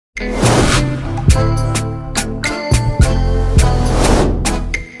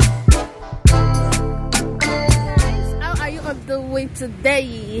doing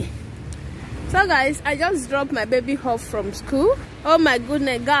today? So guys, I just dropped my baby off from school. Oh my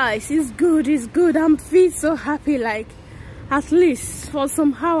goodness guys, it's good. I'm feeling so happy, like at least for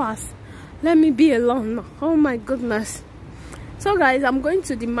some hours let me be alone. Oh my goodness. So guys, I'm going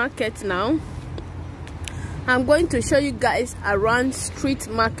to the market now. I'm going to show you guys around street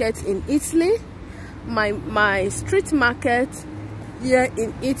market in Italy, my street market here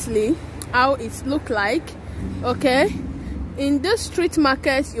in Italy, how it look like. Okay, in this street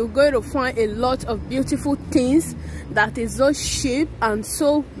market you're going to find a lot of beautiful things that is so cheap and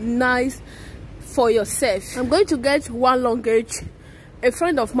so nice for yourself. I'm going to get one luggage. A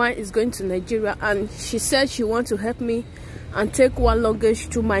friend of mine is going to Nigeria and she said she wants to help me and take one luggage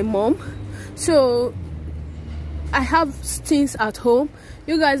to my mom. So I have things at home.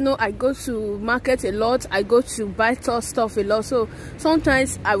 You guys know I go to market a lot. I go to buy stuff a lot. So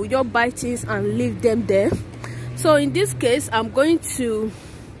sometimes I will just buy things and leave them there. So in this case, I'm going to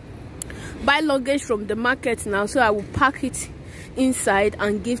buy luggage from the market now. So I will pack it inside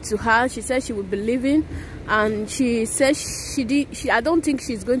and give to her. She said she will be leaving, and she said I don't think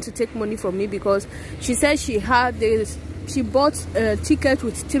she's going to take money from me, because she said she bought a ticket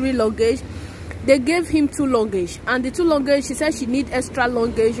with 3 luggage. They gave him 2 luggage, and the 2 luggage, she said she need extra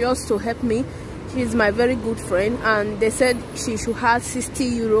luggage just to help me. She's my very good friend, and they said she should have 60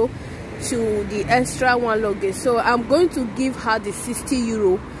 euro to the extra 1 luggage. So I'm going to give her the 60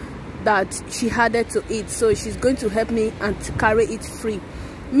 euro that she added to it. So she's going to help me and carry it free.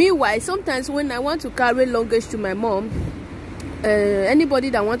 Meanwhile, sometimes when I want to carry luggage to my mom, anybody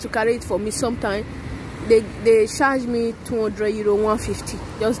that wants to carry it for me, sometimes they charge me 200 euro, 150,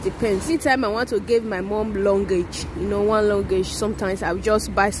 just depends. Anytime I want to give my mom luggage, you know, 1 luggage, sometimes I'll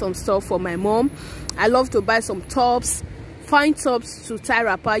just buy some stuff for my mom. I love to buy some tops, fine tops to tie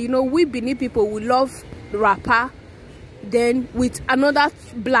wrapper. You know, we Benin people, we love wrapper then with another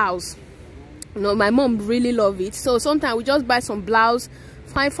blouse. You know, my mom really love it. So sometimes we just buy some blouse,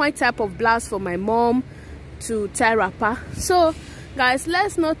 fine type of blouse for my mom to tie wrapper. So guys,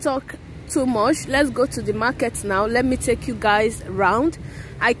 let's not talk too much. Let's go to the market now. Let me take you guys around.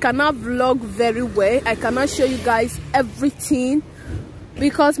 I cannot vlog very well. I cannot show you guys everything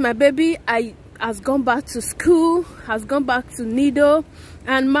because my baby has gone back to school, has gone back to Nido,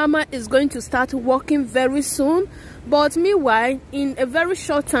 and mama is going to start working very soon. But meanwhile, in a very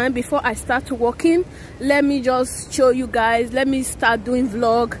short time before I start working, let me just show you guys. Let me start doing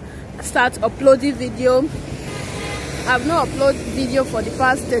vlog, start uploading video. I've not uploaded video for the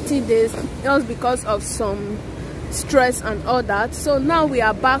past 13 days just because of some stress and all that. So now we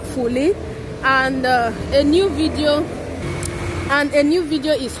are back fully, and a new video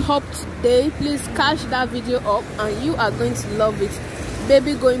is up today. Please catch that video up and you are going to love it.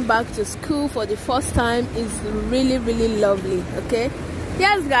 Baby going back to school for the first time is really lovely. Okay,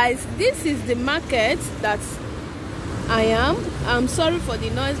 yes guys, this is the market that I am. I'm sorry for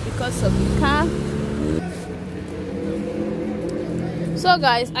the noise because of the car. So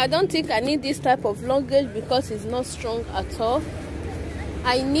guys, I don't think I need this type of luggage because it's not strong at all.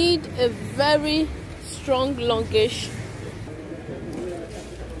 I need a very strong luggage.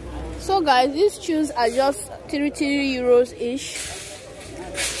 So guys, these shoes are just 33 euros ish.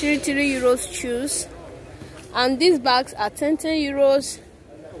 33 euros shoes. And these bags are 10 euros.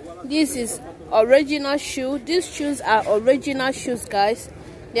 This is original shoe. These shoes are original shoes, guys.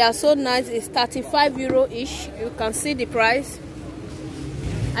 They are so nice. It's 35 euro ish. You can see the price.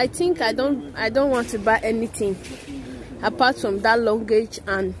 I think I don't want to buy anything apart from that luggage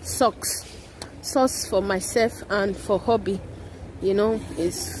and socks for myself and for hobby. You know,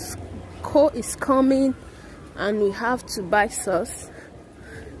 it's coming and we have to buy socks.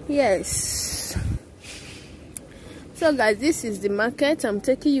 Yes. So guys, this is the market. I'm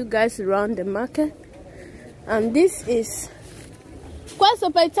taking you guys around the market, and this is questo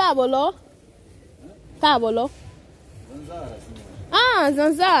per il tavolo? Tavolo? Ah,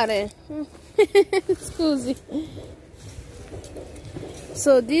 zanzare. Scusi.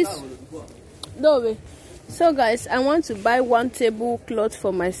 So this dove. So guys, I want to buy 1 tablecloth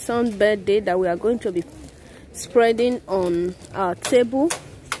for my son's birthday that we are going to be spreading on our table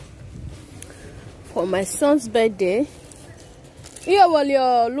for my son's birthday. Io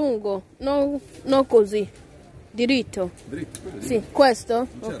voglio lungo, no così. Diritto. Sì, questo?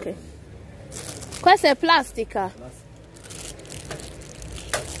 Ok. Questa è plastica.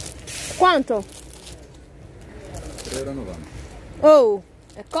 Quanto? 3,90 euro. Oh,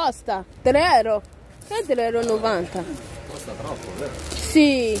 e costa 3 euro. Che 3,90 euro? Costa troppo, vero?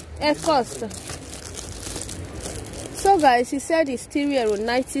 Sì, e costa. So guys, he said it's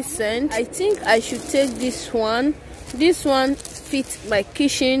 €3.90. I think I should take this one. This one fit my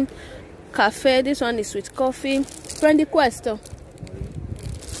kitchen cafe. This one is with coffee. Prendi questo.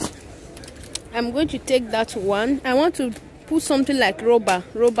 I'm going to take that one. I want to put something like rubber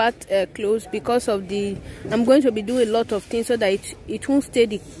clothes, because of the I'm going to be doing a lot of things, so that it won't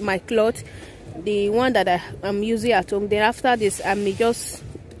stay my cloth, the one that I'm using at home. Then after this, I may just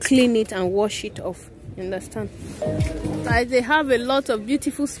clean it and wash it off. You understand? They have a lot of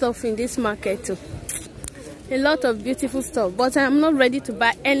beautiful stuff in this market too. A lot of beautiful stuff, but I'm not ready to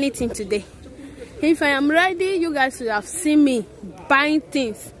buy anything today. If I am ready, you guys should have seen me buying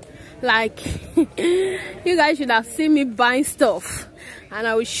things. Like, you guys should have seen me buying stuff, and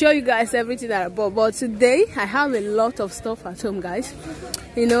I will show you guys everything that I bought. But today I have a lot of stuff at home, guys.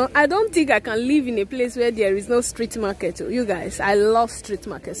 You know, I don't think I can live in a place where there is no street market. You guys, I love street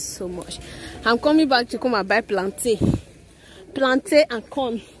markets so much. I'm coming back to come and buy plantain and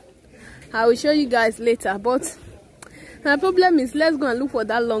corn. I will show you guys later. But my problem is, let's go and look for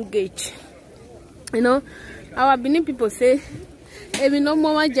that long gauge. You know, our Benin people say,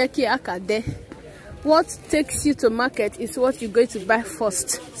 what takes you to market is what you're going to buy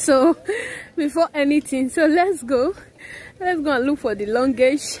first. So before anything, so let's go and look for the long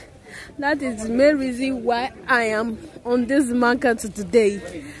gauge. That is the main reason why I am on this market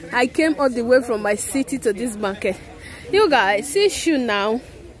today. I came all the way from my city to this market. You guys, see shoe now.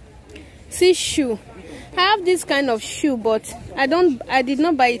 See shoe. I have this kind of shoe, but I did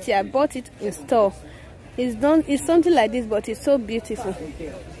not buy it here. I bought it in store. It's something like this, but it's so beautiful.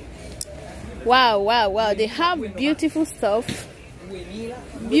 Wow. They have beautiful stuff.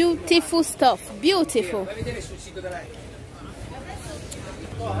 Beautiful.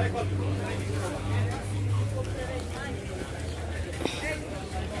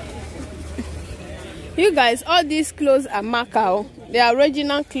 You guys, all these clothes are Macau. They are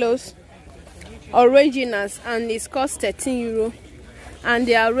original clothes. Originals, and it's cost 13 euro. And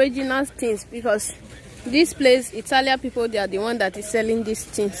they are original things, because this place, Italian people, they are the one that is selling these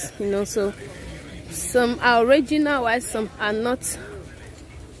things, you know. So some are original, while some are not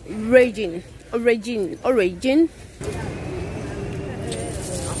origin.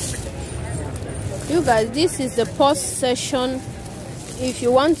 You guys, this is the purse section. If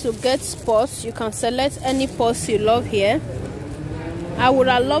you want to get purse, you can select any purse you love here. I would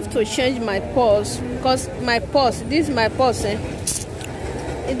have loved to change my purse, because my purse, this is my purse,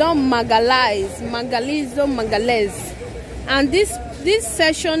 it don't magalize, and this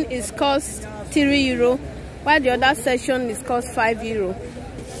section is cost 3 euro, while the other section is cost 5 euro.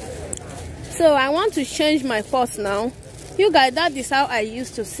 So I want to change my purse now. You guys, that is how I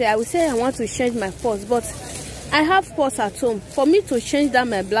used to say. I would say I want to change my purse, but I have purse at home. For me to change that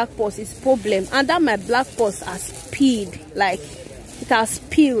my black purse is problem, and that my black purse has peeled, like it has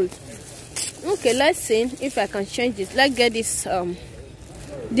peeled. Okay, let's see if I can change it. Let's get this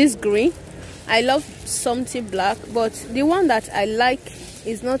this green. I love something black, but the one that I like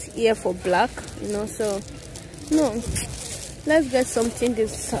is not here for black, you know. So no, let's get something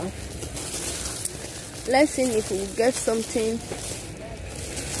this let's see if we get something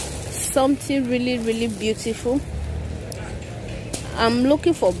really beautiful. I'm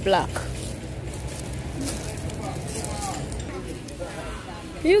looking for black.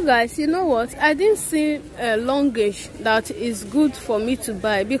 You guys, you know what, I didn't see a long gauge that is good for me to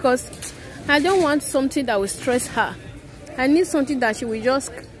buy, because I don't want something that will stress her. I need something that she will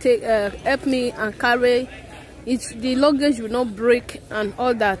just take help me and carry it. The luggage will not break and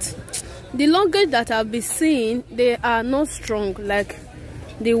all that. The luggage that I've been seeing, they are not strong like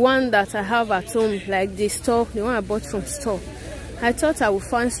the one that I have at home, like the one I bought from store. I thought I would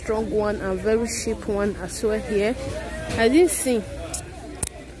find strong one and very cheap one as well here. I didn't see.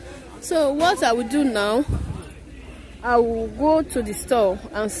 So what I will do now, I will go to the store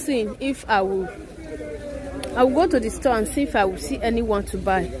and see if I will go to the store and see if I will see anyone to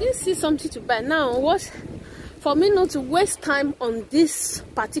buy. You see something to buy now. What, for me not to waste time on this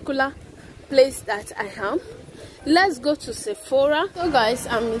particular place that I am, let's go to Sephora. So guys,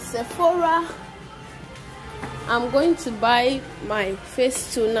 I'm in Sephora. I'm going to buy my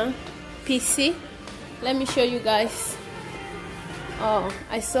face toner PC. Let me show you guys. Oh,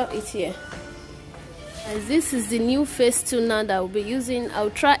 I saw it here. And this is the new face toner that I'll be using.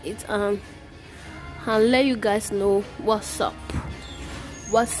 I'll try it and let you guys know what's up.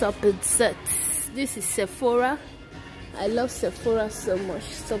 It's it. This is Sephora. I love Sephora so much.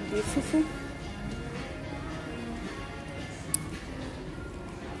 So beautiful.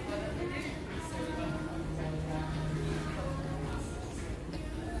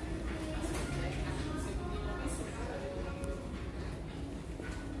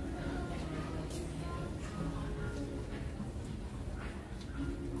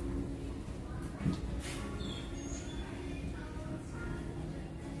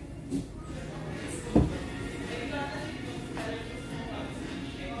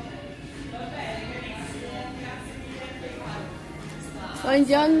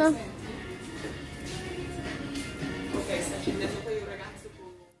 Buongiorno. Ok, sta accendendo poi un ragazzo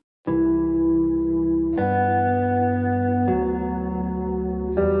con...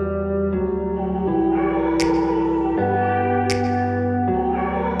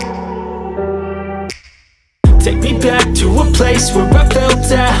 Take me back to a place where I felt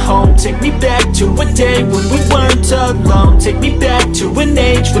at home. Take me back to a day when we weren't alone. Take me back to an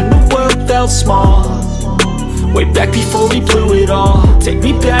age when the world felt small. Way back before we blew it all. Take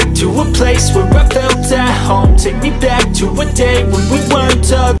me back to a place where I felt at home. Take me back to a day when we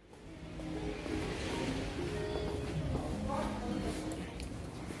weren't alone.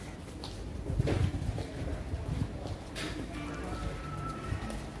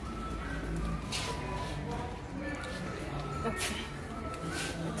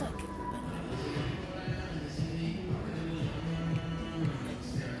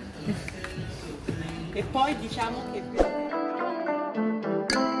 E poi diciamo che